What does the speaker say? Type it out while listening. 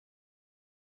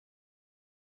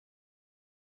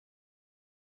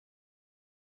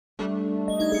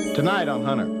Tonight on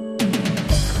Hunter.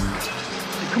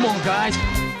 Come on, guys.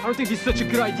 I don't think this is such a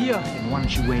good idea. Then why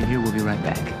don't you wait here? We'll be right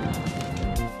back.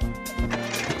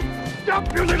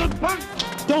 Stop, you little punk!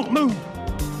 Don't move!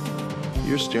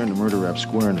 You're staring the murder rap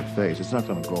square in the face. It's not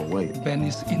gonna go away. Ben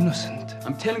is innocent.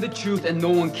 I'm telling the truth and no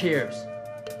one cares.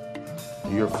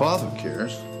 Your father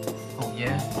cares. Oh,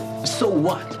 yeah? So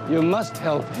what? You must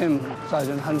help him,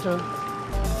 Sergeant Hunter.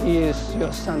 He is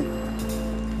your son.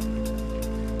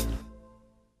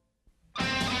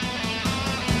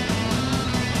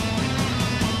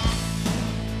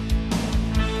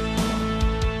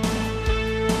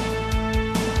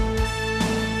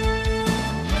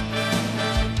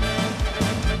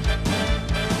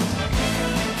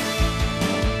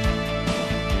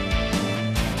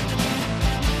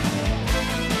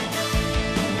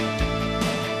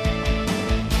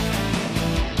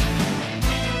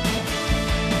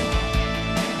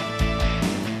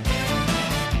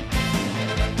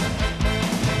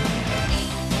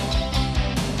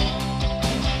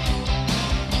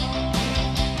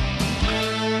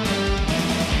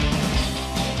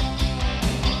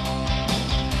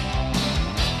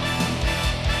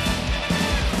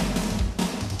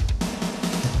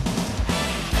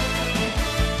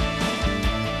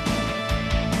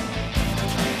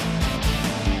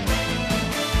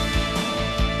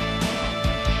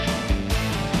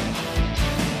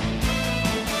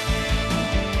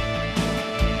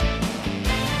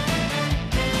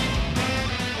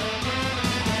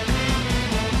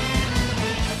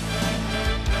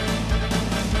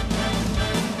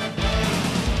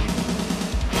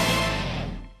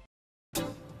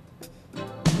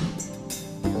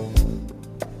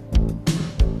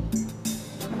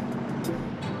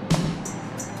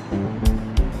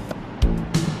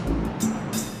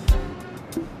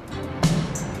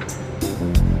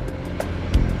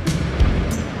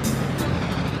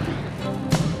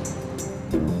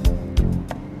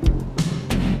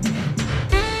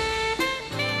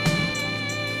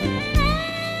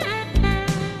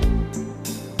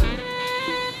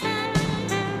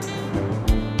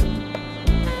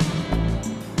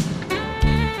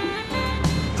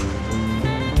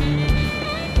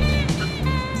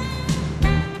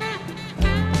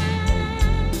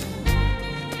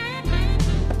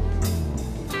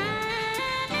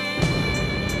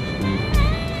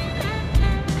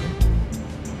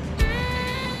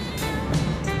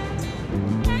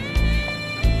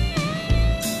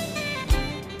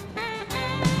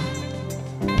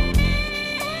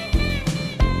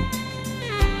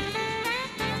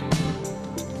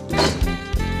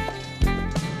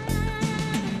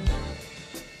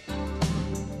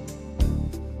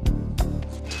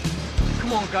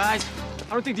 Come on, guys.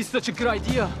 I don't think this is such a good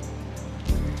idea.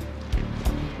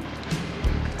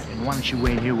 Then why don't you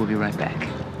wait here? We'll be right back.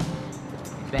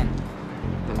 Ben,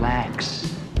 relax.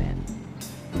 Ben.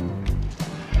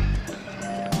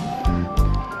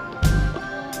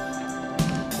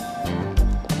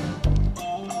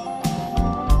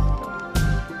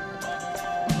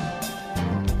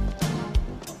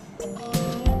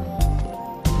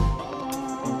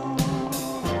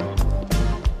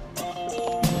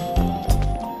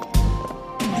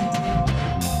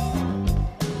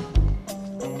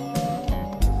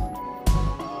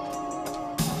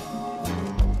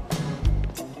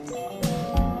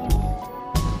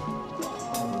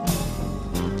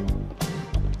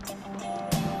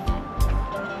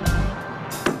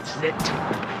 It.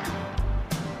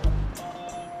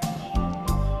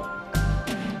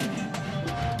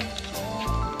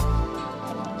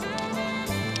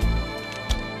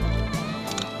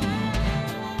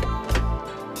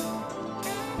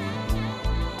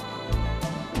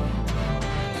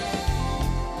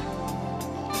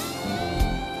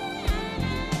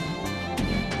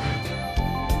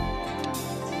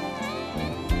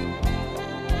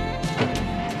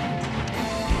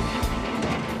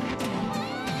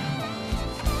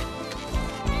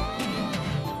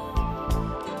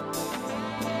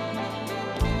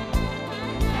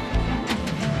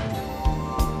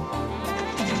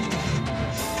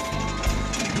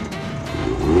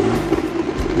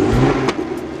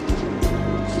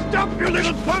 Stop, you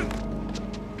little punk!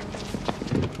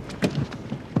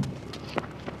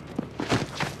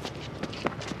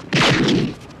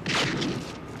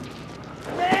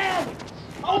 Man!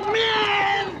 Oh,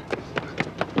 man!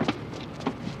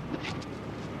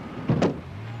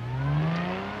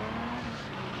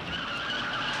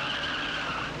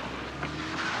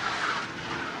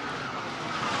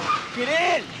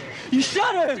 Get in! You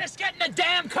shut her! Just get in the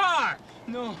damn car!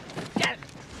 No. Get it!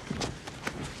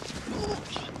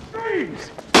 Freeze!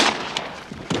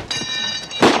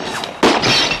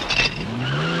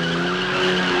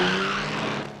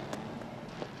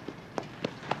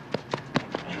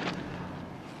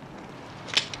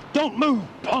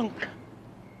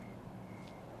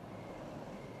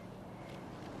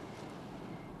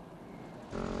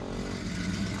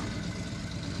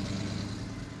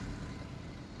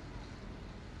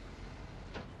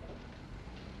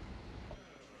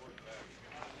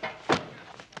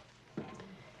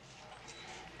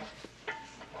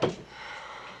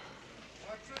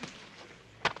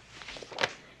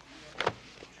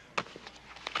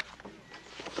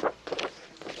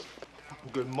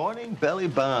 Good morning, Belly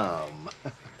Bomb.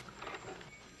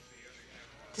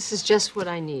 This is just what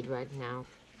I need right now.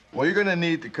 Well, you're gonna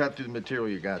need to cut through the material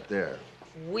you got there.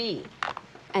 We.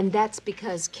 And that's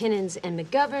because Kinnons and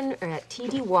McGovern are at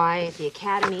TDY at the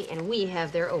Academy, and we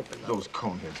have their open. Those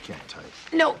coneheads can't type.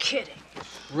 No kidding.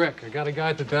 Rick, I got a guy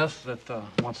at the desk that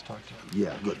wants to talk to you.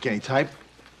 Yeah, good. Can he type?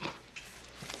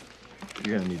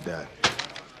 You're gonna need that.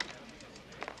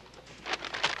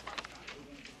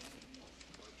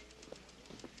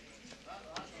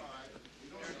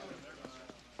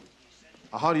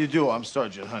 How do you do? I'm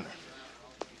Sergeant Hunter.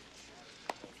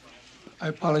 I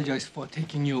apologize for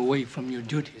taking you away from your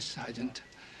duties, Sergeant.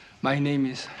 My name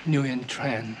is Nguyen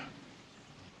Tran.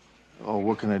 Oh,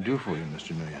 what can I do for you,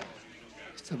 Mr. Nguyen?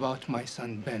 It's about my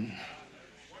son, Ben.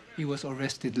 He was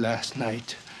arrested last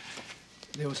night.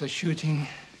 There was a shooting,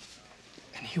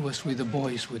 and he was with the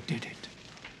boys who did it.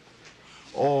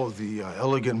 Oh, the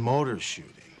Elegant Motors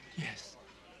shooting. Yes.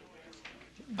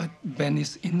 But Ben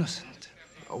is innocent.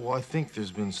 Well, I think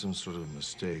there's been some sort of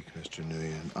mistake, Mr.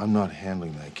 Nguyen. I'm not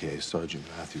handling that case. Sergeant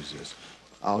Matthews is.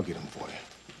 I'll get him for you.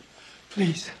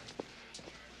 Please.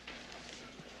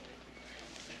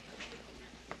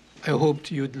 I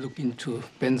hoped you'd look into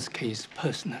Ben's case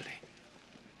personally.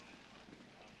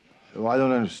 Oh, I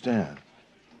don't understand.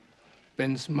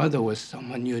 Ben's mother was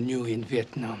someone you knew in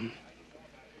Vietnam.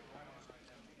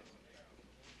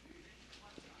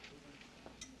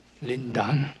 Lin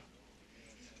Dan.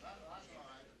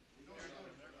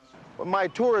 When my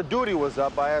tour of duty was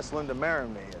up, I asked Lynn to marry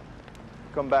me and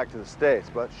come back to the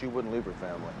States, but she wouldn't leave her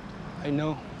family. I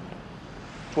know.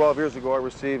 12 years ago, I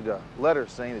received a letter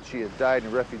saying that she had died in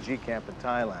a refugee camp in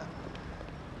Thailand.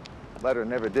 The letter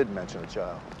never did mention a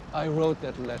child. I wrote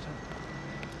that letter.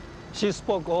 She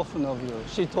spoke often of you.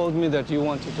 She told me that you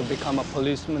wanted to become a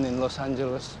policeman in Los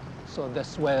Angeles, so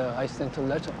that's where I sent a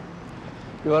letter.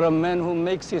 You are a man who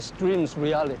makes his dreams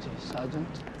reality, Sergeant.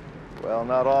 Well,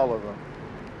 not all of them.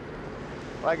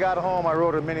 When I got home, I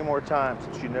wrote her many more times,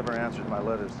 and she never answered my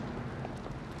letters.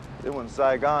 Then when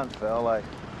Saigon fell, I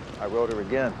wrote her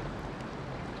again.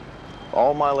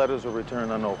 All my letters were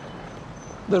returned unopened.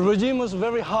 The regime was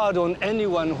very hard on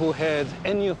anyone who had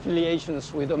any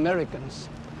affiliations with Americans.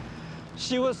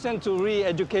 She was sent to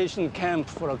re-education camp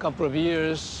for a couple of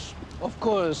years. Of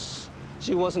course,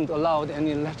 she wasn't allowed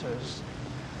any letters.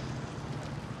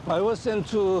 I was sent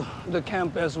to the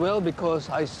camp as well because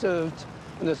I served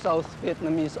in the South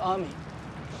Vietnamese army.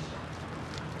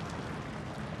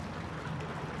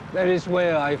 That is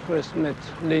where I first met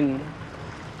Lin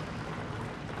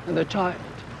and the child.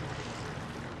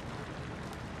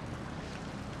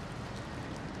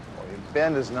 Well,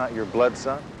 Ben is not your blood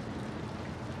son?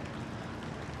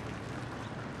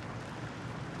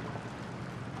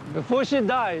 Before she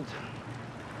died,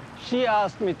 she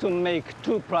asked me to make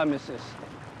two promises.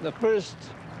 The first,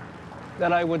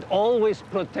 that I would always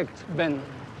protect Ben.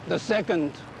 The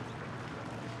second,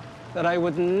 that I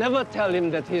would never tell him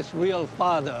that his real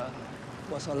father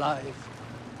was alive.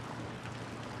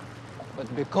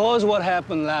 But because what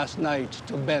happened last night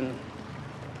to Ben,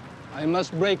 I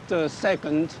must break the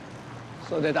second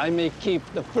so that I may keep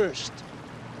the first.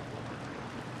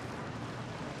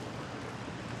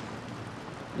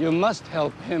 You must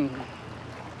help him,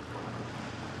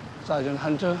 Sergeant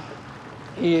Hunter.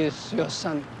 He is your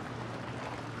son.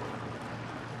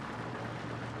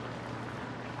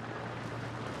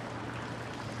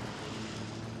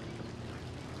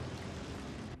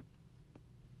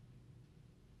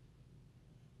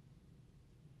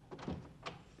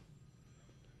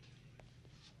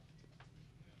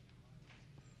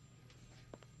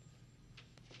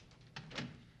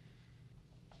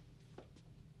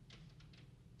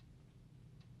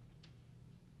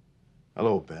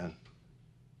 Hello, Ben.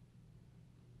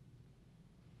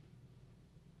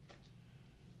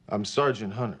 I'm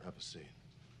Sergeant Hunter. Have a seat.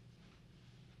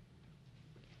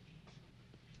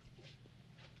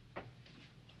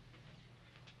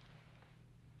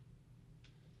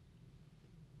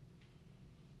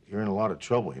 You're in a lot of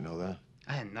trouble, you know that?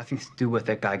 I had nothing to do with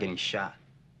that guy getting shot.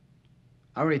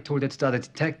 I already told that other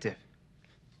detective.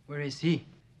 Where is he?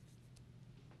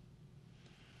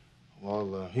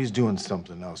 Well, he's doing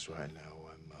something else right now.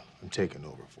 I'm taking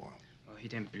over for him. Well, he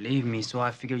didn't believe me, so I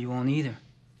figure you won't either.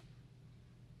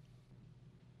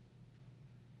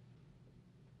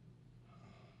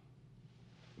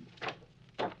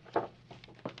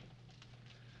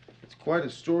 It's quite a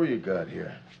story you got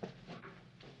here.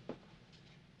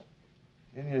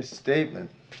 In your statement,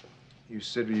 you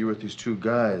said you were with these two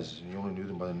guys, and you only knew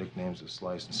them by the nicknames of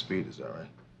Slice and Speed. Is that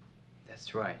right?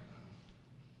 That's right.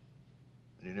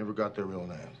 And you never got their real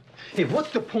names. Hey, what's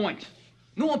the point?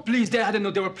 No one please, Dad. I didn't know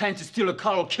they were planning to steal a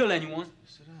car or kill anyone.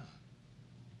 Sit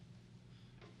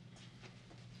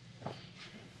down.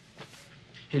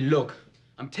 Hey, look.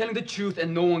 I'm telling the truth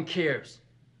and no one cares.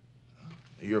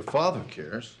 Your father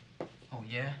cares. Oh,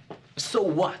 yeah? So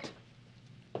what?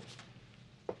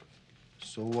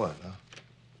 So what, huh?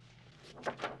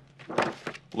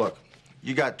 Look,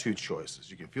 you got two choices.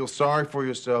 You can feel sorry for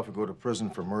yourself and go to prison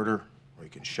for murder, or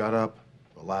you can shut up,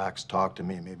 relax, talk to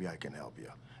me, and maybe I can help you.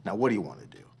 Now, what do you want to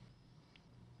do?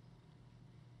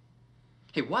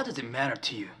 Hey, why does it matter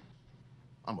to you?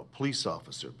 I'm a police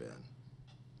officer, Ben.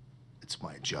 It's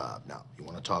my job. Now, you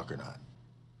want to talk or not?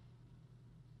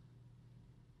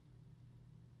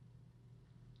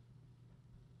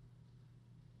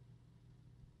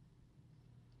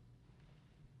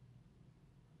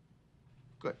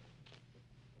 Good.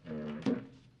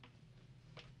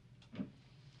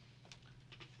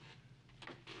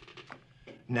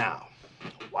 Now,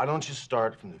 why don't you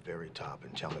start from the very top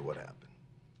and tell me what happened?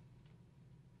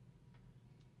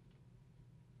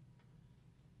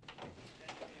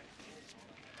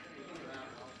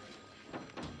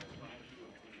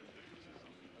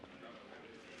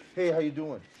 Hey, how you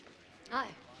doing? Hi.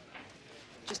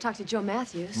 Just talked to Joe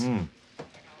Matthews.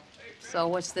 So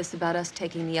what's this about us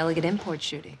taking the Elegant Import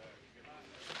shooting?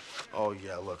 Oh,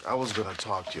 yeah, look, I was gonna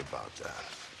talk to you about that.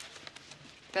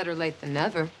 Better late than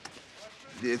never.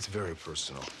 It's very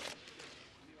personal.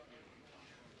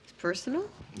 It's personal?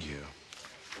 Yeah.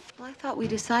 Well, I thought we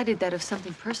decided that if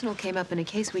something personal came up in a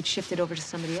case, we'd shift it over to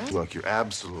somebody else. Look, you're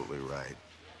absolutely right.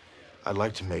 I'd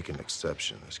like to make an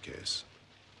exception in this case.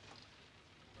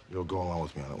 You'll go along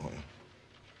with me on it, won't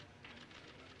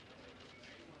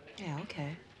you? Yeah,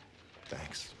 okay.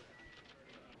 Thanks.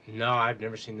 No, I've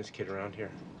never seen this kid around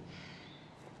here.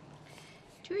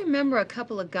 Do you remember a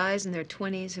couple of guys in their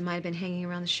 20s who might have been hanging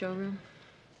around the showroom?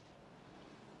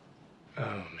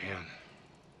 Oh, man.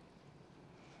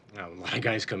 A lot of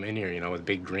guys come in here, you know, with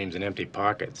big dreams and empty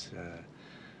pockets.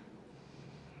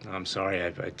 I'm sorry,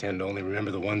 I tend to only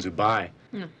remember the ones who buy.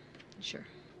 No, sure.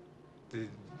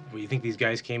 Well, you think these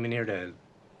guys came in here to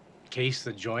case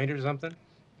the joint or something?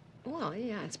 Well,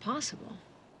 yeah, it's possible.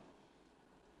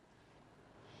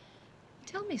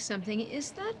 Tell me something.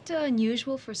 Is that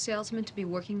unusual for salesmen to be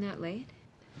working that late?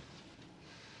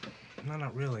 No,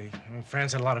 not really. I mean,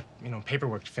 Franz had a lot of, you know,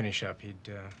 paperwork to finish up. He'd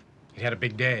had a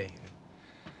big day.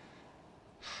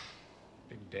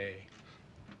 Big day.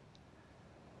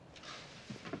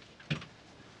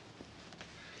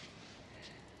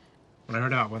 When I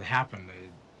heard about what happened,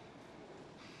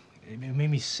 it made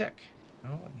me sick. You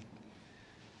know?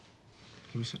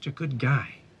 He was such a good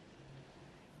guy.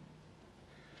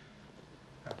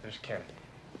 Oh, there's Ken.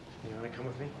 You want to come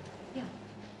with me? Yeah.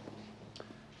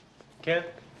 Ken?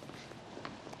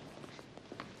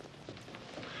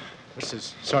 This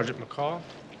is Sergeant McCall.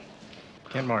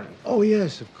 Ken Martin. Oh,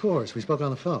 yes, of course. We spoke on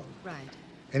the phone. Right.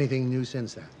 Anything new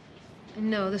since then?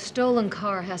 No, the stolen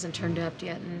car hasn't turned up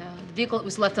yet, and the vehicle that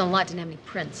was left on the lot didn't have any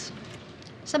prints.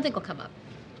 Something will come up.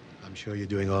 I'm sure you're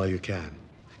doing all you can.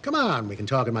 Come on, we can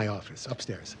talk in my office,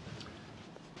 upstairs.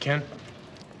 Ken?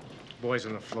 Boys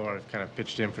on the floor have kind of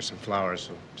pitched in for some flowers,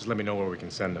 so just let me know where we can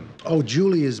send them. Oh,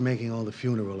 Julie is making all the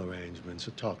funeral arrangements,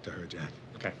 so talk to her, Jack.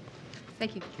 Okay.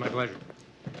 Thank you. It's my pleasure.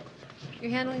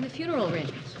 You're handling the funeral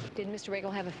arrangements. Did Mr.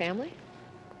 Regal have a family?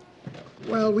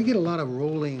 Well, we get a lot of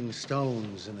rolling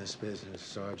stones in this business,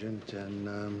 Sergeant,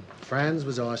 and Franz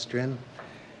was Austrian.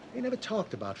 He never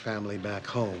talked about family back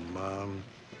home.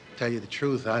 Tell you the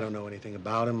truth, I don't know anything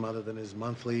about him other than his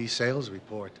monthly sales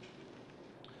report.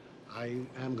 I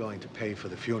am going to pay for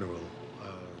the funeral.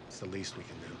 It's the least we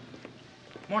can do.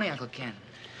 Morning, Uncle Ken.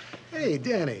 Hey,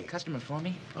 Danny. Customer for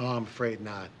me? Oh, I'm afraid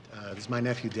not. This is my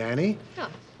nephew, Danny.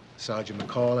 Oh, Sergeant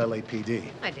McCall, LAPD.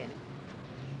 I did.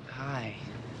 Hi.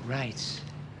 Right.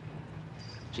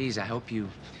 Geez, I hope you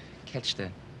catch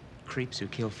the creeps who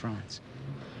killed Franz.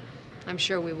 I'm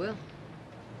sure we will.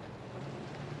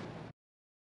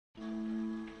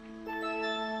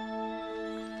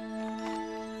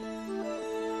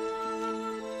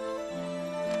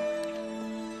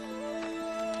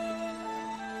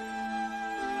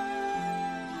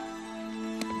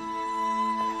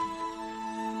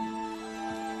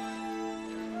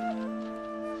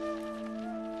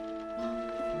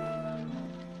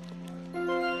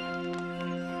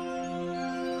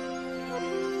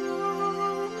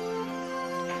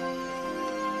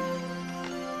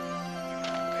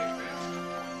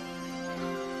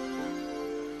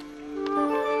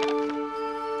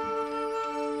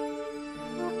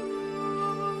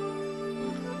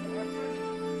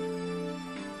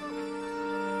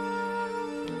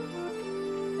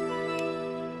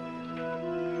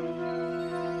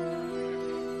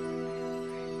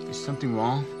 Something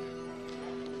wrong?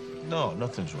 No,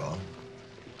 nothing's wrong.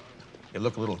 You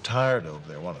look a little tired over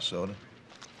there. Want a soda?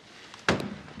 How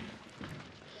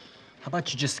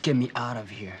about you just get me out of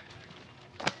here?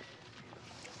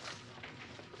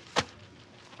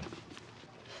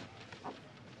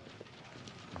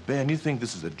 Ben, you think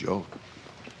this is a joke?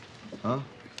 Huh?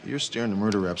 You're staring the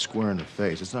murder rap square in the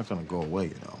face. It's not gonna go away,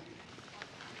 you know.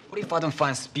 What if I don't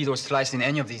find speed or slice in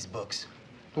any of these books?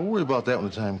 We'll worry about that when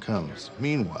the time comes.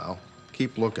 Meanwhile,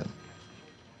 keep looking.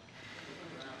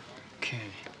 Okay.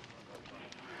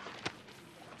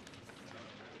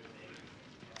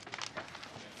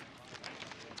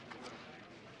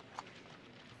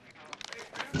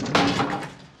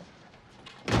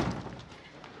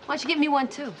 Why don't you give me one,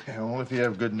 too? Yeah, only if you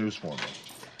have good news for me.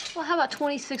 Well, how about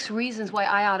 26 reasons why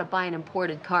I ought to buy an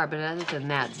imported car, but other than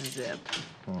that, zip.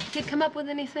 Did come up with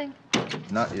anything?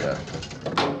 Not yet.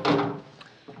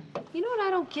 You know what I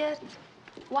don't get?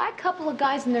 Why a couple of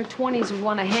guys in their 20s would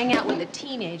want to hang out with a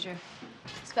teenager,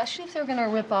 especially if they're going to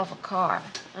rip off a car,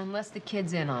 unless the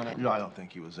kid's in on it. No, I don't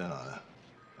think he was in on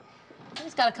it.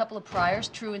 He's got a couple of priors,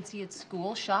 truancy at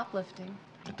school, shoplifting.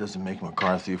 It doesn't make him a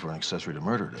car thief or an accessory to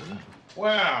murder, does it?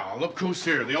 Well, look who's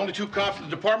here. The only two cops in the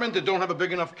department that don't have a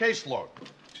big enough caseload.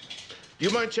 Do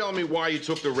you mind telling me why you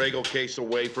took the Rago case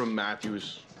away from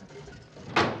Matthews?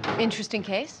 Interesting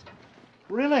case.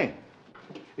 Really?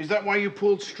 Is that why you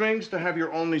pulled strings to have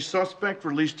your only suspect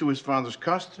released to his father's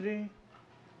custody?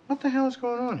 What the hell is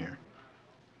going on here?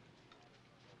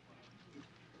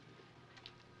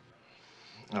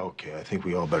 Okay, I think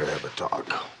we all better have a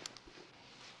talk.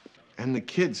 And the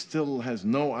kid still has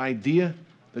no idea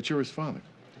that you're his father?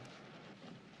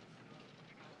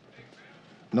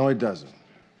 No, he doesn't.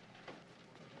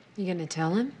 You gonna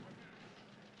tell him?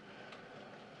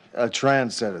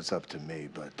 Tran said it's up to me,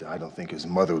 but I don't think his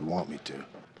mother would want me to.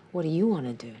 What do you want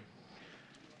to do?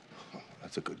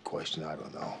 That's a good question. I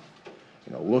don't know.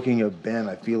 You know, looking at Ben,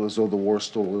 I feel as though the war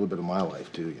stole a little bit of my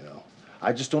life, too, you know.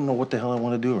 I just don't know what the hell I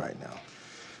want to do right now.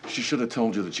 She should have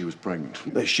told you that she was pregnant.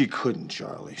 But she couldn't,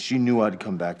 Charlie. She knew I'd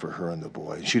come back for her and the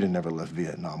boy. She'd have never left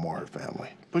Vietnam or her family.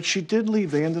 But she did leave.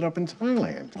 They ended up in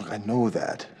Thailand. Look, I know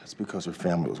that. That's because her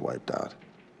family was wiped out.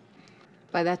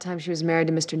 By that time, she was married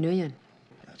to Mr. Nguyen.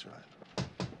 That's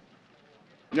right.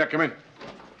 Yeah, come in.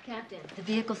 Captain, the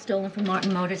vehicle stolen from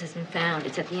Martin Motors has been found.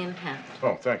 It's at the impound.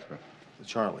 Oh, thanks, man.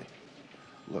 Charlie,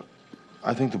 look,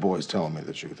 I think the boy's telling me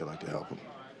the truth. I'd like to help him.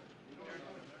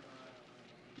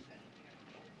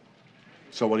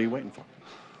 So what are you waiting for?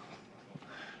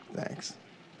 Thanks.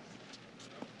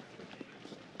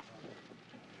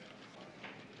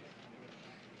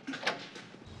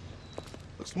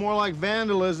 Looks more like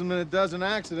vandalism than it does an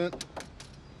accident.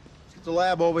 Let's get the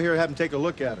lab over here and have them take a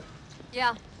look at it.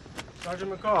 Yeah.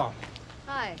 Sergeant McCall.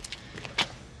 Hi.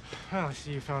 Well, I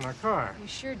see you found our car. You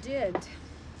sure did.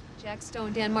 Jack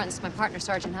Stone, Dan Martin. This is my partner,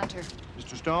 Sergeant Hunter.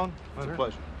 Mr. Stone, it's a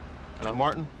pleasure. And I'm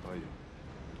Martin. How are you?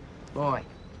 Boy,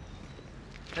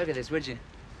 look at this, would you?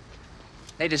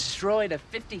 They destroyed a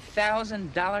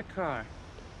 $50,000 car.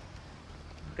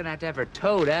 I'm gonna have to have her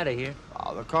towed out of here.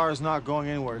 Oh, the car is not going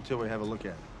anywhere until we have a look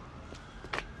at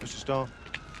it. Mr. Stone,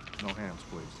 no hands,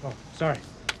 please. Oh, sorry.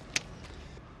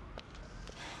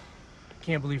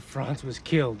 Can't believe Franz was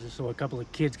killed just so a couple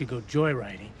of kids could go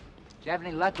joyriding. Did you have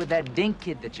any luck with that dink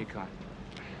kid that you caught?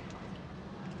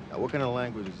 Now, what kind of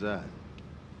language is that?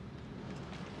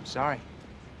 I'm sorry.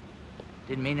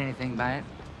 Didn't mean anything by it.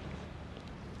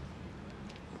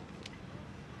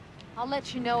 I'll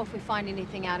let you know if we find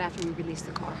anything out after we release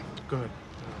the car. Good.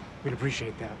 We'd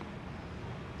appreciate that.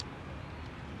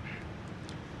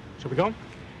 Shall we go?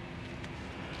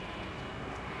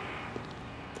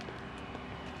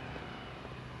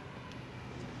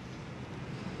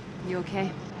 You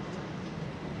okay?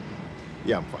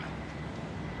 Yeah, I'm fine.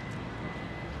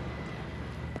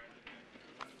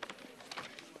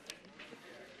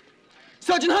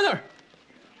 Sergeant Hunter!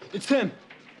 It's him.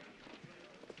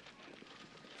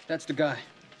 That's the guy.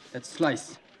 That's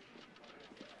Slice.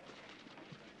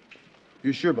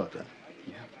 You sure about that?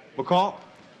 Yeah. McCall?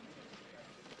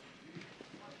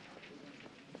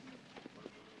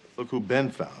 Look who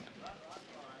Ben found.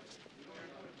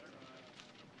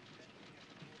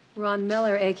 Ron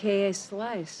Miller, a.k.a.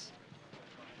 Slice.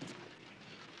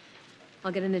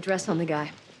 I'll get an address on the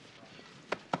guy.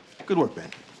 Good work,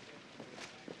 Ben.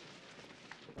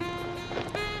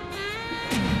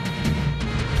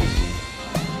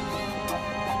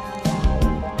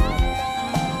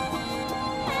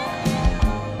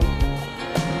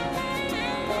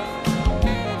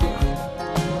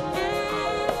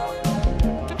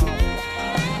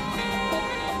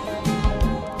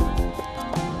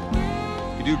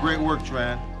 You do great work,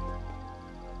 Tran.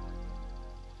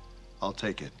 I'll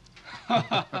take it.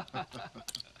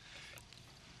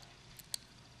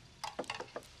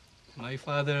 My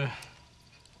father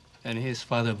and his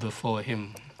father before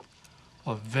him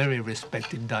were very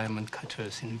respected diamond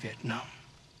cutters in Vietnam.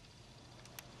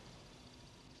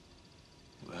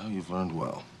 Well, you've learned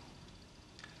well.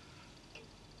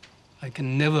 I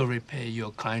can never repay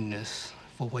your kindness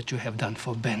for what you have done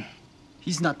for Ben.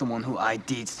 He's not the one who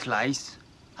ID'd Slice.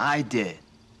 I did.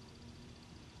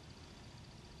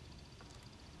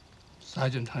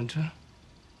 Sergeant Hunter,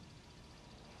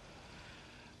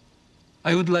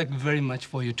 I would like very much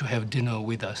for you to have dinner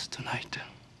with us tonight.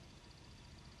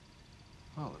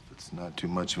 Well, if it's not too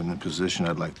much of an imposition,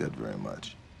 I'd like that very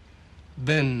much.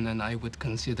 Ben and I would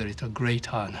consider it a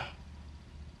great honor.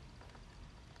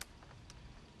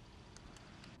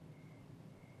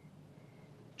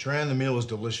 Tran, the meal was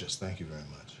delicious. Thank you very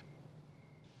much.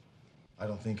 I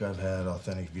don't think I've had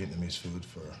authentic Vietnamese food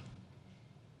for...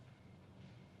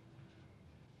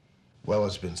 well,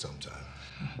 it's been some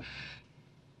time.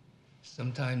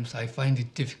 Sometimes I find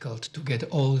it difficult to get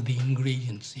all the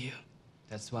ingredients here.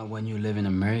 That's why when you live in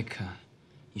America,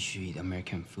 you should eat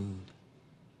American food.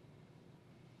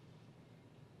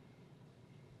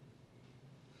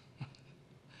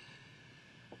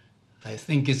 I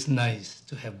think it's nice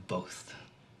to have both.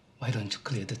 Why don't you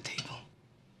clear the table?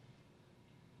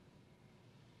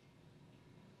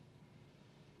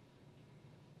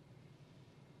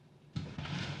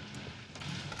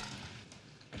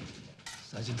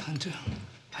 Sergeant Hunter,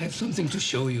 I have something to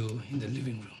show you in the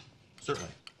living room.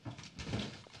 Certainly.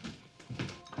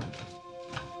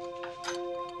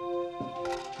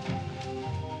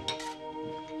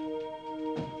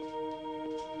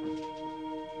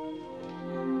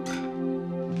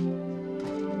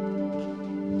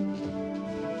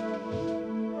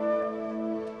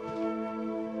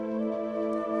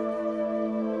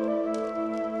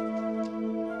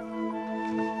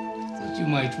 Thought you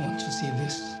might want to see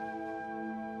this.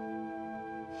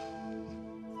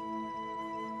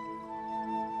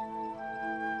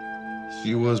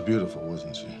 She was beautiful,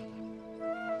 wasn't she?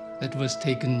 That was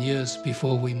taken years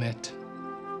before we met.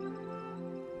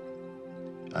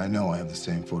 I know I have the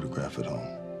same photograph at home.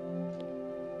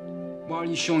 Why are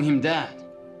you showing him that?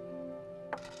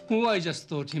 Oh, I just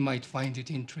thought he might find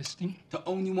it interesting. The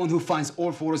only one who finds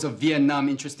all photos of Vietnam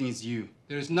interesting is you.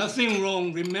 There's nothing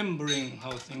wrong remembering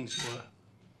how things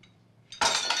were.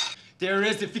 There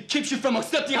is if it keeps you from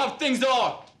accepting how things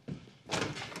are.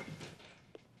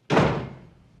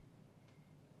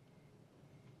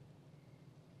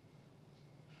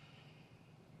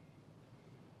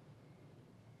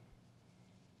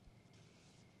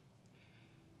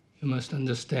 You must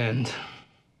understand,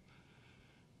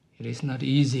 it is not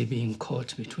easy being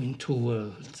caught between two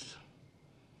worlds.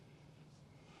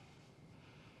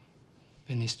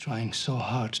 Ben is trying so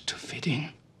hard to fit in.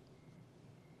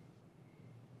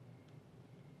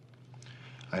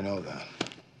 I know that.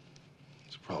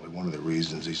 It's probably one of the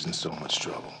reasons he's in so much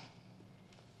trouble.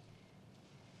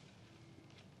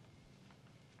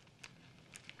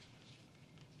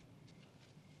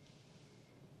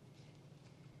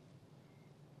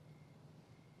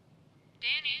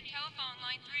 Danny, telephone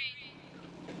line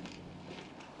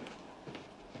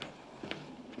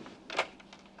 3.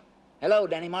 Hello,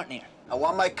 Danny Martin here. I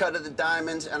want my cut of the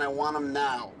diamonds, and I want them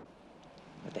now.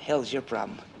 What the hell's your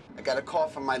problem? I got a call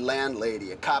from my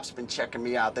landlady. A cop's been checking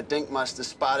me out. The dink must have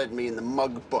spotted me in the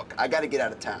mug book. I gotta get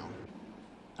out of town.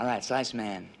 All right, Slice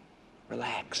Man,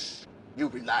 relax. You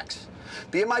relax.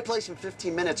 Be at my place in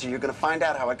 15 minutes, or you're gonna find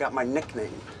out how I got my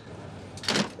nickname.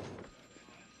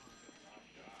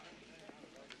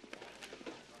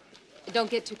 Don't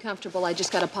get too comfortable. I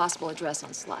just got a possible address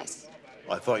on Slice.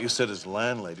 I thought you said his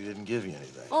landlady didn't give you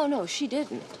anything. Oh, no, she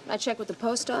didn't. I checked with the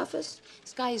post office.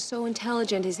 This guy is so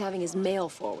intelligent, he's having his mail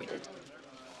forwarded.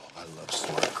 Oh, I love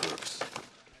smart crooks.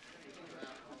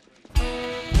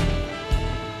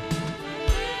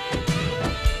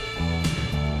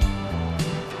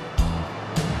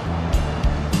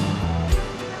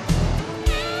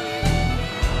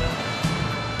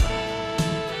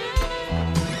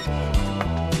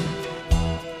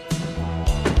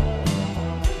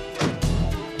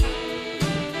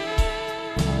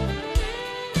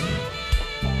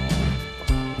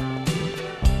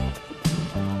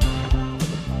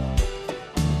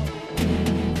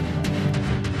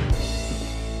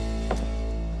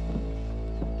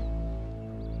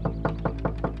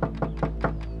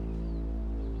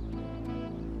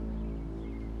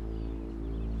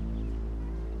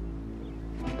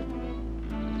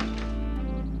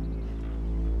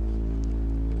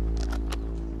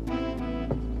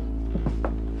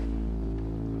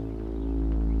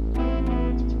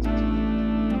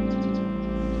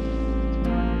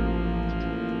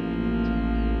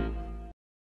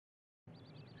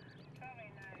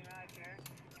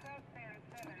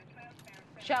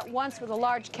 Shot once with a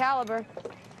large caliber.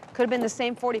 Could have been the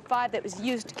same .45 that was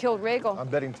used to kill Regal. I'm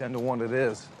betting 10 to 1 it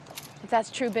is. If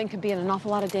that's true, Ben could be in an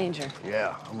awful lot of danger.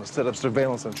 Yeah, I'm gonna set up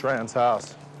surveillance on Tran's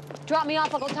house. Drop me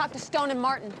off, I'll go talk to Stone and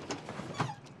Martin.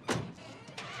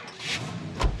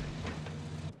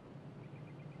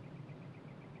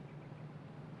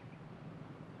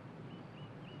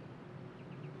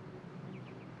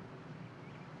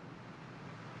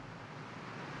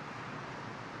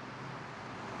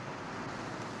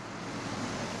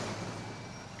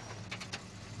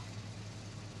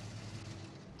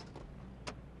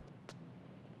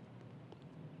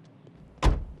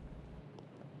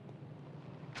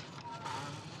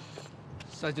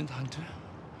 Sergeant Hunter,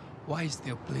 why is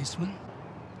there a policeman?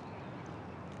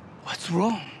 What's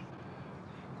wrong?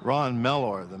 Ron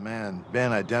Mellor, the man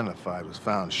Ben identified, was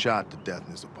found shot to death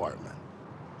in his apartment.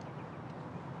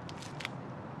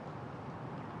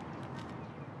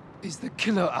 Is the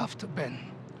killer after Ben?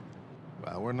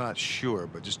 Well, we're not sure,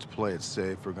 but just to play it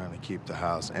safe, we're going to keep the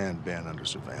house and Ben under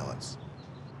surveillance.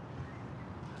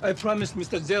 I promised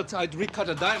Mr. Zelt I'd recut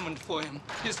a diamond for him.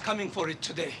 He's coming for it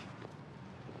today.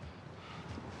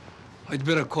 I'd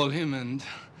better call him and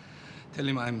tell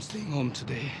him I'm staying home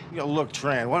today. You know, look,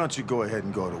 Tran, why don't you go ahead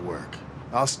and go to work?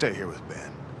 I'll stay here with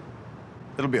Ben.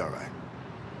 It'll be all right.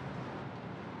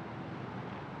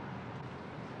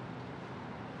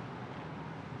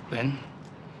 Ben,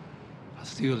 I'll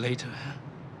see you later.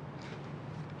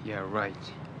 Yeah, right.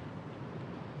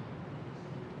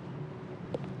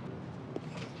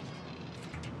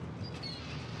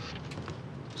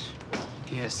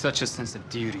 He has such a sense of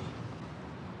duty.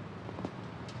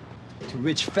 To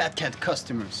rich fat cat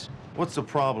customers. What's the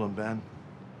problem, Ben?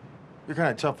 You're kind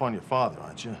of tough on your father,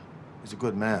 aren't you? He's a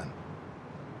good man.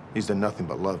 He's done nothing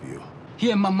but love you.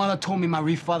 He and my mother told me my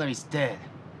real father is dead.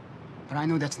 But I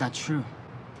know that's not true.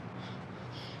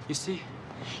 You see,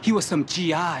 he was some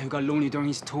GI who got lonely during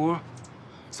his tour.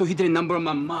 So he did a number on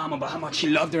my mom about how much he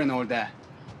loved her and all that.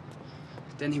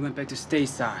 Then he went back to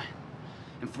stateside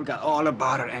and forgot all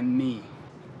about her and me.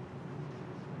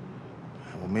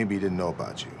 Well, maybe he didn't know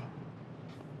about you.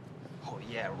 Oh,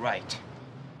 yeah, right.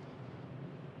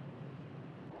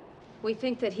 We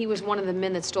think that he was one of the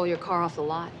men that stole your car off the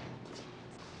lot.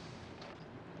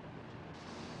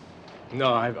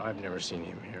 No, I've never seen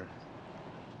him here.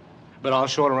 But I'll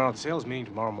show it around at the sales meeting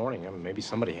tomorrow morning. I mean, maybe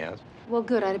somebody has. Well,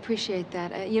 good. I'd appreciate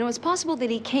that. You know, it's possible that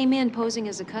he came in posing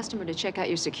as a customer to check out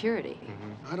your security.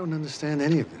 I don't understand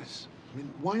any of this. I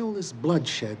mean, why all this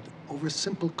bloodshed over a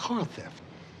simple car theft?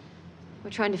 We're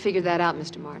trying to figure that out,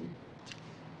 Mr. Martin.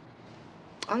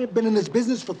 I have been in this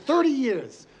business for 30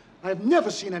 years. I have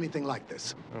never seen anything like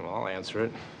this. Well, I'll answer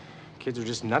it. Kids are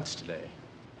just nuts today.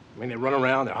 I mean, they run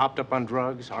around, they're hopped up on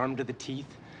drugs, armed to the teeth.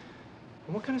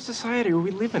 And what kind of society are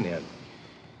we living in?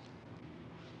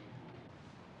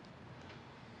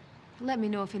 Let me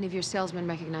know if any of your salesmen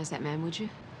recognize that man, would you?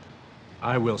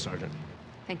 I will, Sergeant.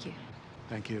 Thank you.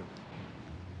 Thank you.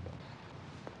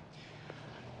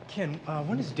 Ken,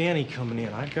 when is Danny coming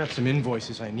in? I've got some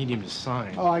invoices I need him to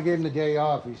sign. Oh, I gave him the day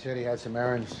off. He said he had some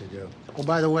errands to do. Oh,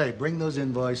 by the way, bring those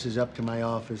invoices up to my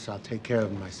office. I'll take care of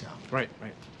them myself. Right,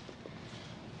 right.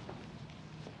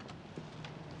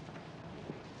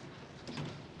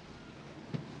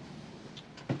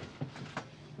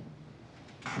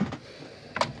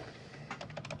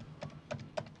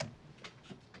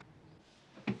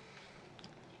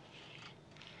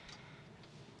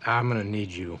 I'm gonna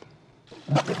need you.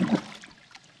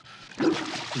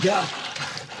 Yeah.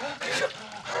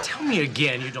 Tell me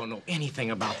again you don't know anything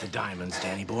about the diamonds,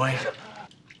 Danny boy.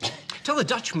 Tell the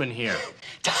Dutchman here.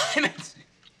 Diamonds?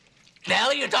 The hell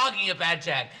are you talking about,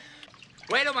 Jack?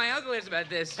 Wait till my uncle hears about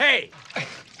this. Hey!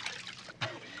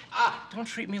 Don't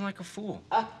treat me like a fool.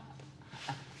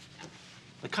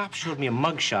 The cop showed me a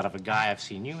mugshot of a guy I've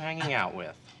seen you hanging out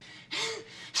with.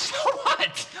 So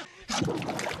what?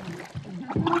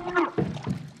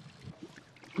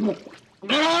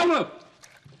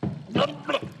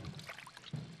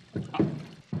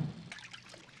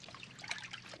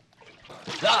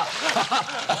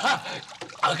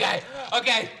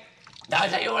 Okay. Now I'll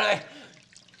tell you where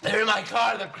they're in my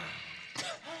car. They're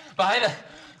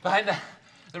behind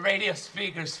the radio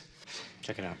speakers.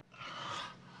 Check it out.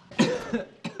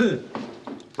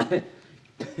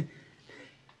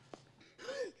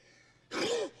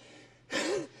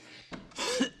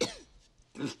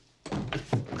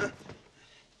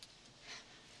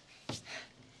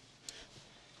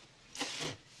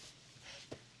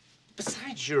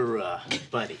 Besides your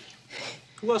buddy,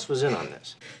 who else was in on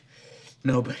this?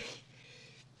 Nobody.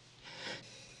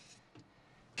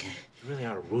 You really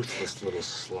are a ruthless little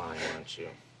slime, aren't you?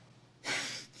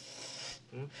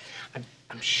 Hmm?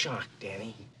 I'm shocked,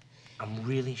 Danny. I'm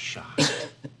really shocked.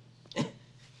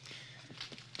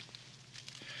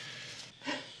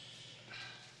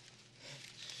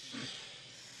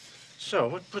 So,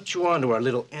 what put you on to our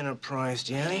little enterprise,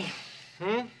 Danny?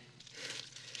 Hmm?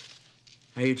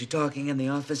 I heard you talking in the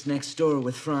office next door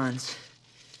with Franz.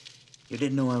 You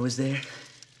didn't know I was there?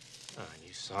 Oh, and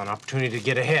you saw an opportunity to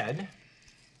get ahead.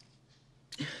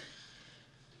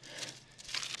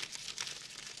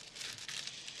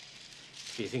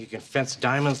 Do you think you can fence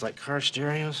diamonds like car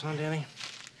stereos, huh, Danny?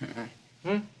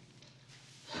 Hmm?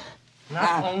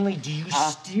 Not only do you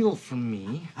steal from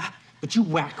me, but you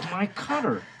whack my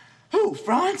cutter. Who,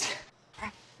 Franz?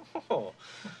 Oh,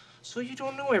 so you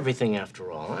don't know everything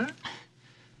after all, huh?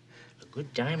 A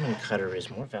good diamond cutter is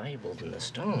more valuable than the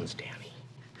stones, Danny.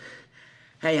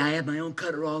 Hey, I had my own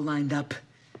cutter all lined up.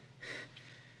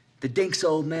 The dink's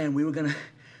old man, we were gonna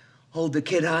hold the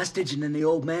kid hostage, and then the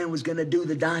old man was gonna do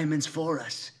the diamonds for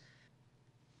us.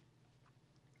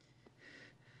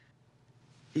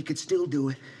 He could still do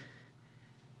it.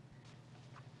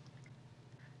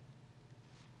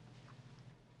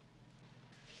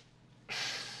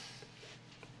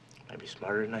 Might be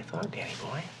smarter than I thought, Danny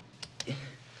boy.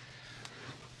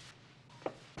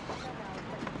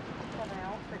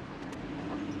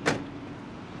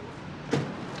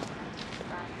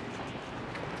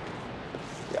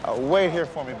 Yeah, wait here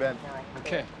for me, Ben.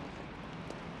 Okay.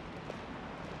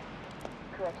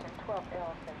 Correction, 12L79,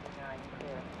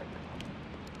 clear.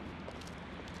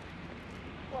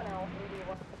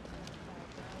 1L81.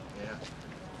 Yeah.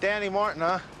 Danny Martin,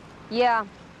 huh? Yeah.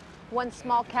 One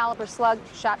small caliber slug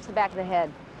shot to the back of the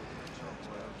head.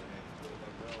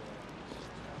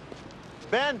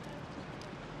 Ben?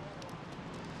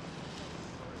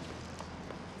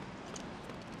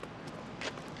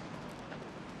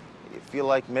 You feel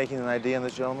like making an ID on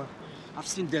this gentleman? I've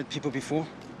seen dead people before.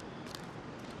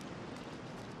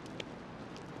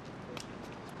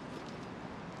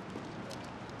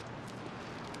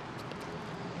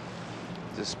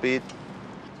 Is this speed?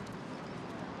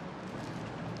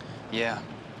 Yeah.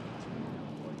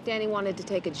 Danny wanted to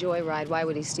take a joyride. Why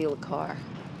would he steal a car?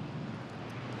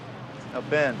 Now,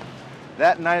 Ben,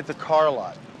 that night at the car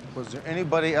lot, was there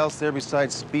anybody else there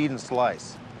besides Speed and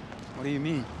Slice? What do you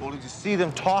mean? Well, did you see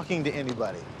them talking to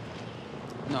anybody?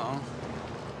 No.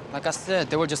 Like I said,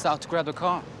 they were just out to grab the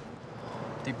car.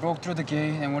 They broke through the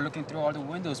gate and were looking through all the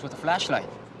windows with a flashlight.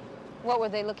 What were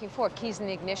they looking for? Keys in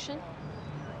the ignition?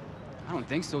 I don't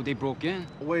think so. They broke in.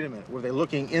 Wait a minute. Were they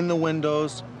looking in the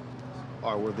windows,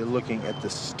 or were they looking at the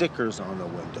stickers on the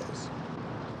windows?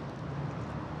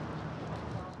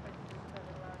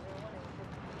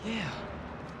 Yeah.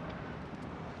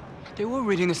 They were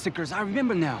reading the stickers. I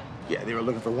remember now. Yeah, they were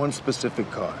looking for one specific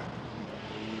car.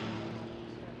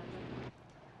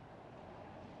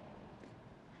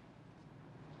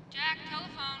 Jack,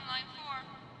 telephone, line 4.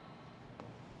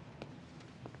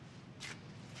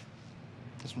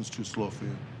 This one's too slow for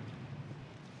you.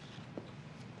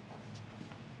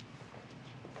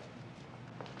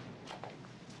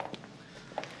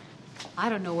 I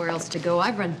don't know where else to go.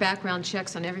 I've run background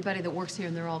checks on everybody that works here,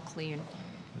 and they're all clean.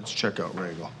 Let's check out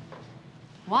Regal.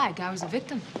 Why? Guy was a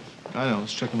victim. I know,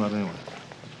 let's check him out anyway.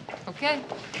 Okay.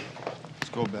 Let's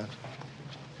go, Ben.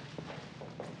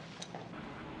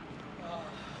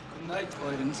 Good night,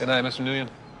 Croydon. Good night, Mr. Nguyen.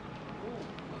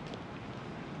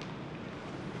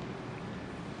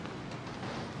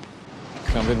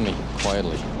 Come with me,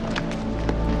 quietly.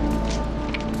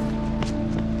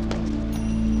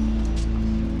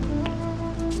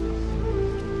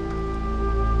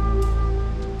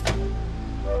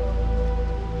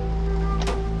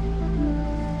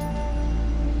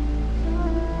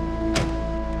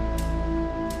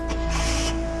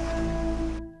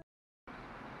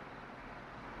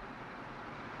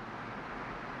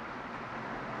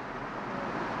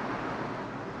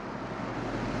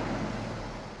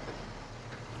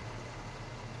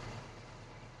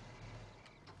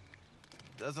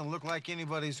 Doesn't look like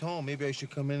anybody's home. Maybe I should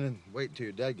come in and wait until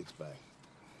your dad gets back.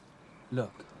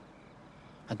 Look,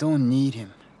 I don't need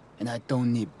him, and I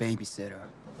don't need babysitter.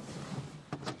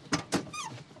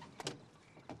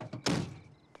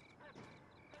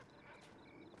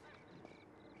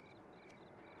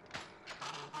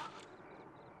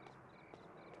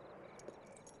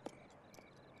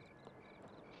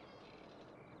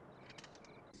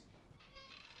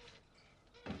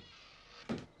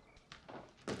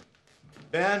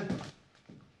 Ben?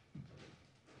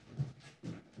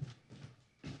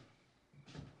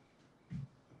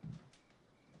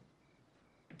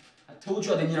 I told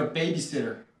you I didn't need a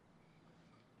babysitter.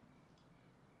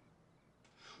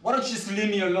 Why don't you just leave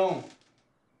me alone?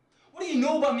 What do you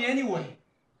know about me anyway?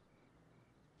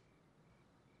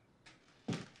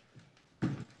 I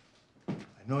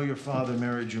know your father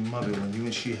married your mother when you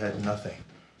and she had nothing.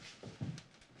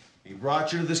 He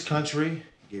brought you to this country,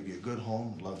 gave you a good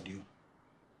home, loved you.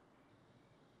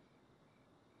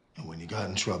 And when you got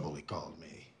in trouble, he called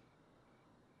me.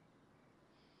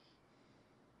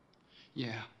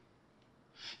 Yeah.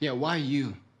 Yeah, why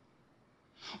you?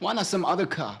 Why not some other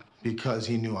cop? Because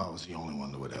he knew I was the only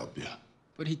one that would help you.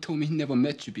 But he told me he never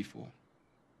met you before.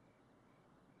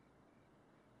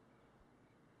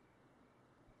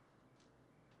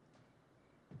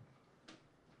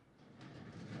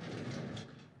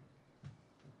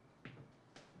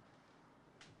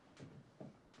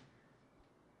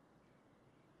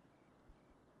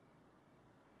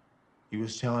 He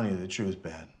was telling you the truth,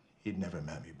 Ben. He'd never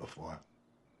met me before.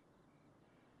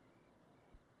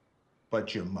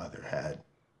 But your mother had.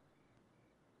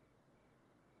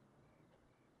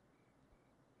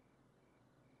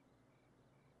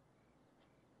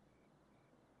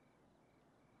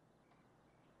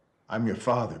 I'm your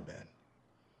father, Ben.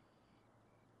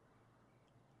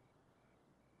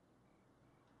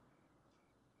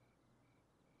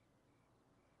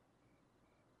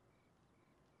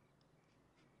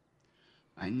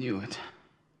 I knew it.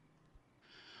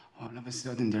 All of a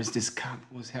sudden, there's this cop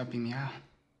who was helping me out.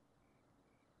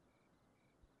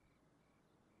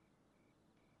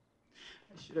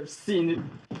 I should have seen it.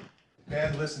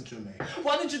 Ben, listen to me.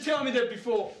 Why didn't you tell me that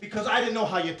before? Because I didn't know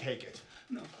how you'd take it.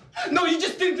 No. No, you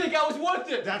just didn't think I was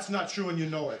worth it. That's not true and you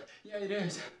know it. Yeah, it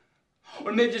is.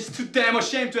 Or maybe just too damn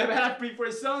ashamed to have a half-breed for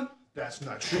his son. That's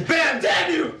not true. Ben,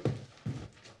 damn you!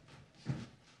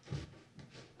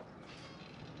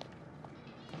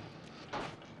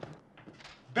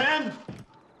 Ben!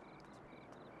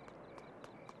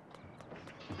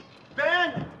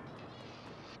 Ben!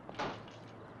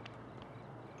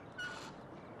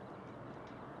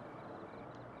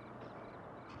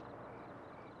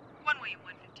 One-way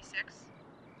 156.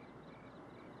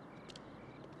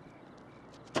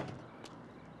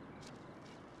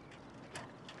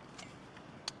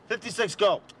 '56,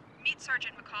 go. Meet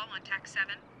Sergeant McCall on TAC 7.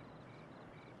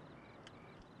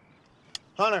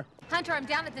 Hunter. Hunter, I'm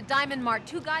down at the Diamond Mart.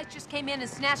 Two guys just came in and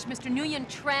snatched Mr. Nguyen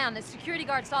Tran. The security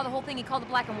guard saw the whole thing. He called it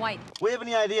black and white. We have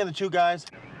any idea on the two guys?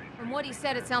 From what he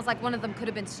said, it sounds like one of them could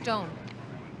have been Stone.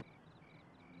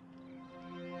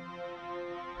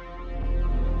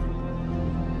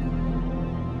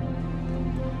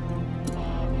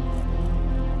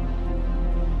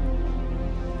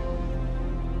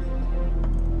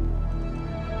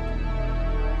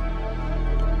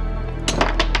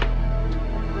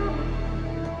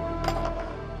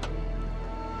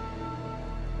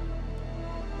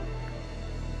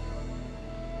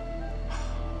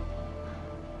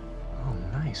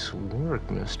 Nice work,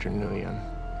 Mr. Nguyen.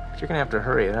 But you're gonna have to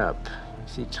hurry it up. You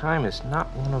see, time is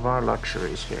not one of our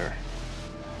luxuries here.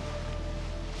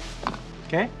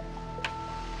 Okay?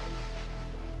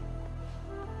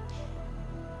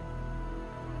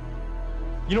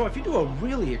 You know, if you do a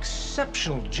really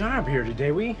exceptional job here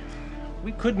today, we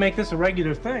could make this a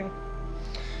regular thing.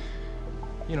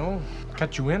 You know,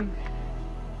 cut you in.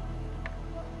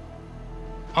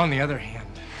 On the other hand,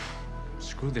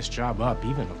 screw this job up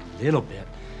even a little bit,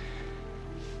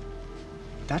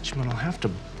 Dutchman will have to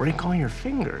break all your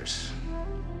fingers.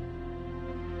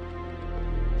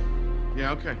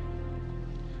 Yeah, okay.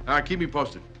 All right, keep me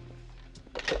posted.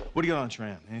 What do you got on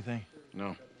Tran? Anything?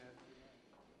 No.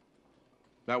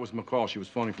 That was McCall. She was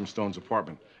phoning from Stone's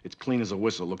apartment. It's clean as a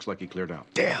whistle. Looks like he cleared out.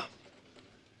 Damn.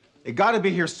 They gotta be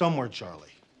here somewhere, Charlie.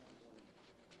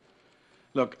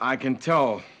 Look, I can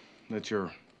tell that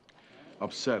you're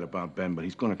upset about Ben, but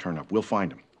he's gonna turn up. We'll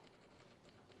find him.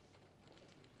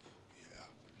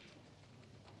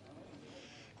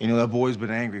 You know, that boy's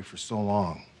been angry for so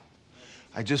long.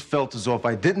 I just felt as though if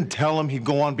I didn't tell him, he'd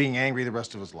go on being angry the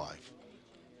rest of his life.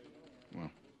 Well,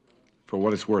 for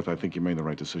what it's worth, I think you made the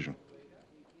right decision.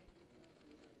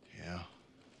 Yeah.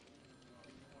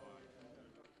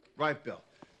 Right, Bill.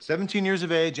 17 years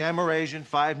of age, Amerasian,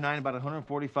 5'9", about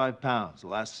 145 pounds. The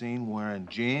last seen wearing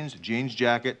jeans, a jeans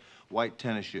jacket, white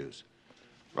tennis shoes.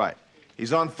 Right.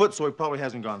 He's on foot, so he probably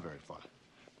hasn't gone very far.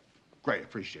 Great,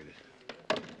 appreciate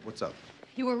it. What's up?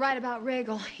 You were right about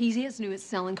Regal. He is new at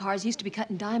selling cars. He used to be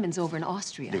cutting diamonds over in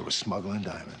Austria. They were smuggling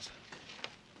diamonds.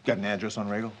 Got an address on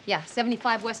Regal? Yeah,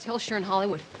 75 West Hillshire in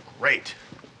Hollywood. Great.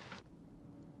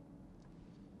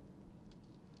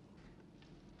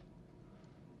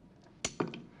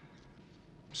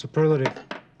 Superlative.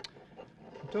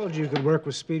 I told you could work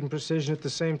with speed and precision at the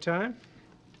same time.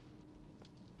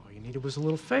 All you needed was a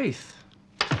little faith.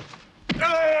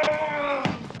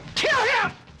 Kill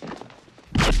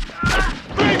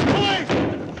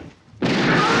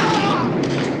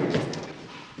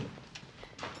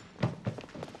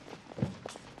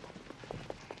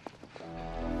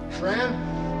Tran?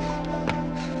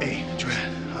 Hey,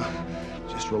 Tran,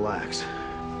 just relax.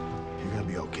 You're gonna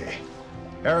be okay.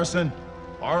 Harrison,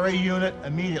 RA unit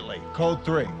immediately. Code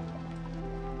 3.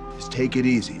 Just take it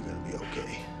easy. You're gonna be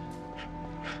okay.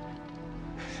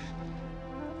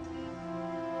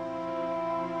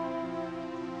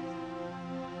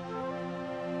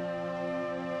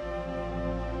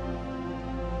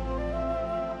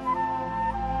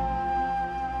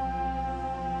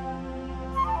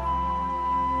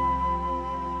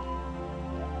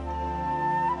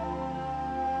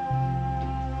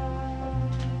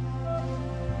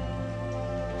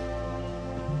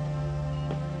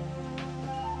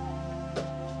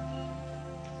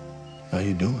 How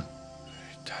you doing? Very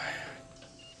tired.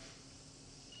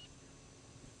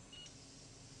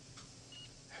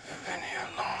 Have you been here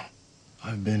long?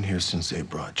 I've been here since they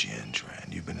brought you in,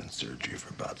 Tran. You've been in surgery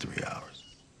for about 3 hours.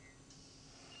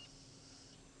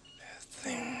 There are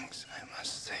things I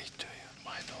must say to you.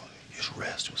 My daughter, just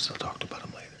rest. We'll still talk about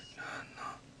them later. No.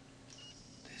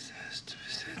 This has to be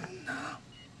said now.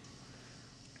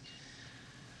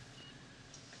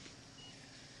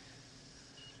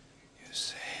 You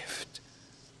saved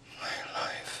my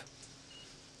life.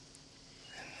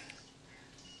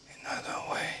 In another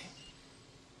way,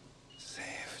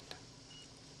 saved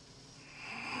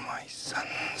my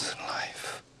son's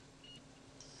life.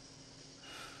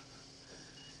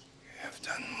 You have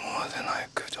done more than I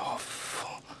could hope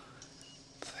for.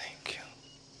 Thank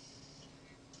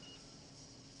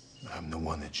you. I'm the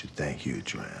one that should thank you,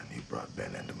 Tran. You brought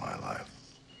Ben into my life.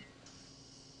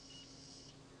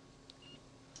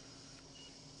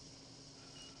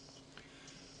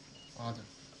 Father.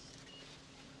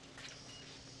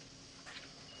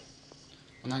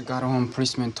 When I got home,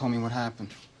 policeman told me what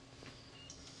happened.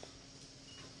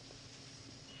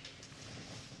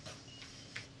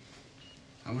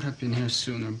 I would have been here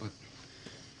sooner, but...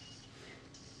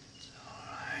 It's all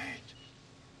right.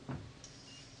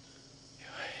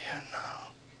 You're here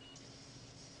now.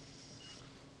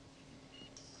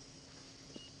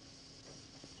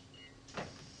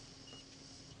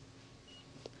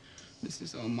 This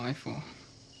is all my fault.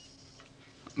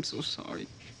 I'm so sorry.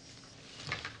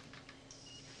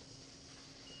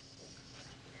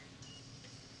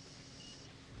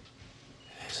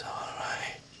 It's all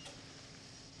right.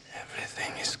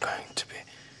 Everything is going to be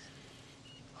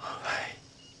all right.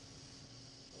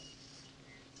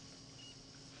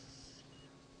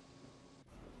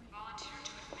 Volunteer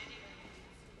to admitting.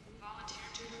 Volunteer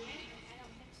to admitting. I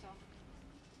don't think so.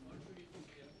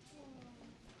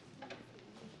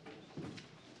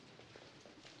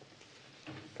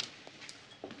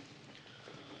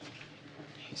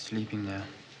 He's sleeping now.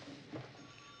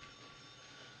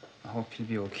 I hope he'll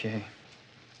be okay.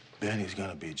 Ben, he's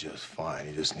gonna be just fine.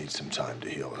 He just needs some time to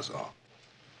heal us all.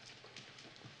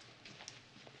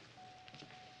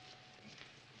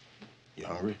 You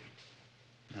hungry?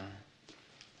 No. I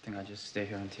think I'll just stay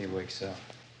here until he wakes up.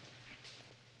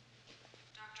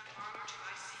 Dr. Barber to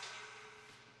ICU.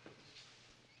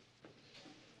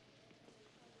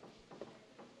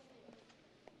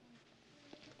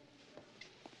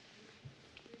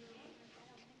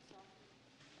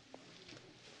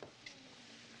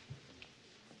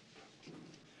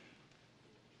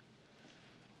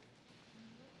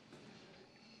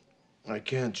 I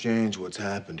can't change what's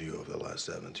happened to you over the last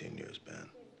 17 years, Ben.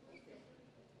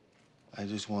 I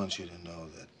just want you to know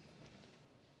that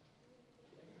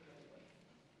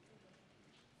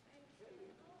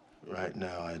right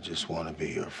now, I just want to be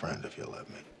your friend if you'll let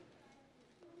me.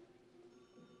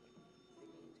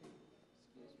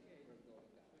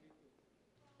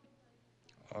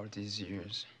 All these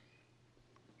years,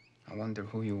 I wonder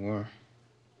who you were,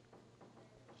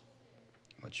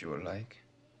 what you were like.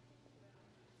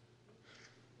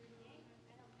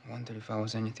 I wonder if I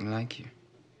was anything like you.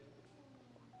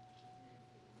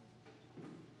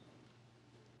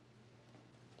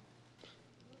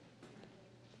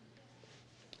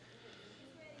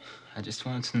 I just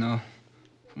wanted to know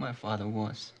who my father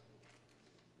was.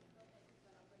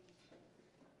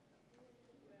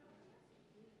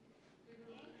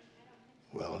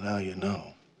 Well, now you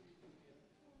know.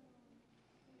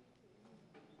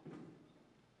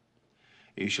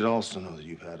 You should also know that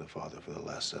you've had a father for the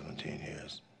last 17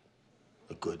 years.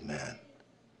 A good man.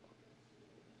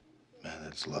 Man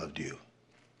that's loved you,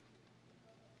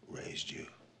 raised you,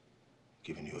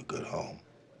 given you a good home,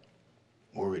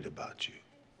 worried about you.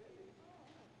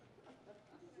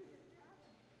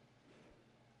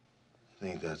 I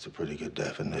think that's a pretty good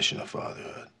definition of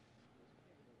fatherhood.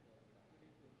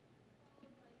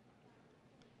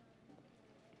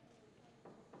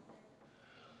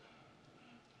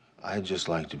 I'd just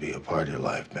like to be a part of your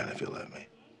life, Ben, if you let me.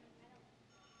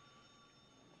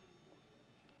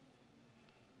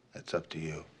 That's up to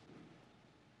you.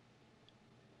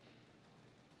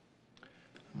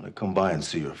 I'm gonna come by and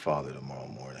see your father tomorrow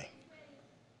morning.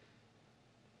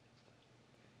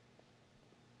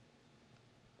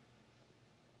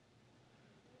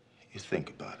 You think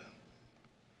about it.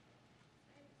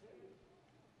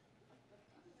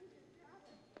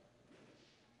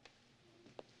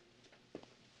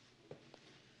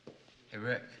 Hey,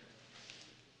 Rick.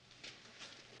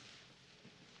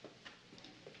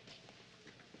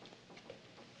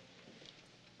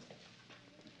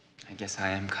 I guess I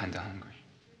am kinda hungry.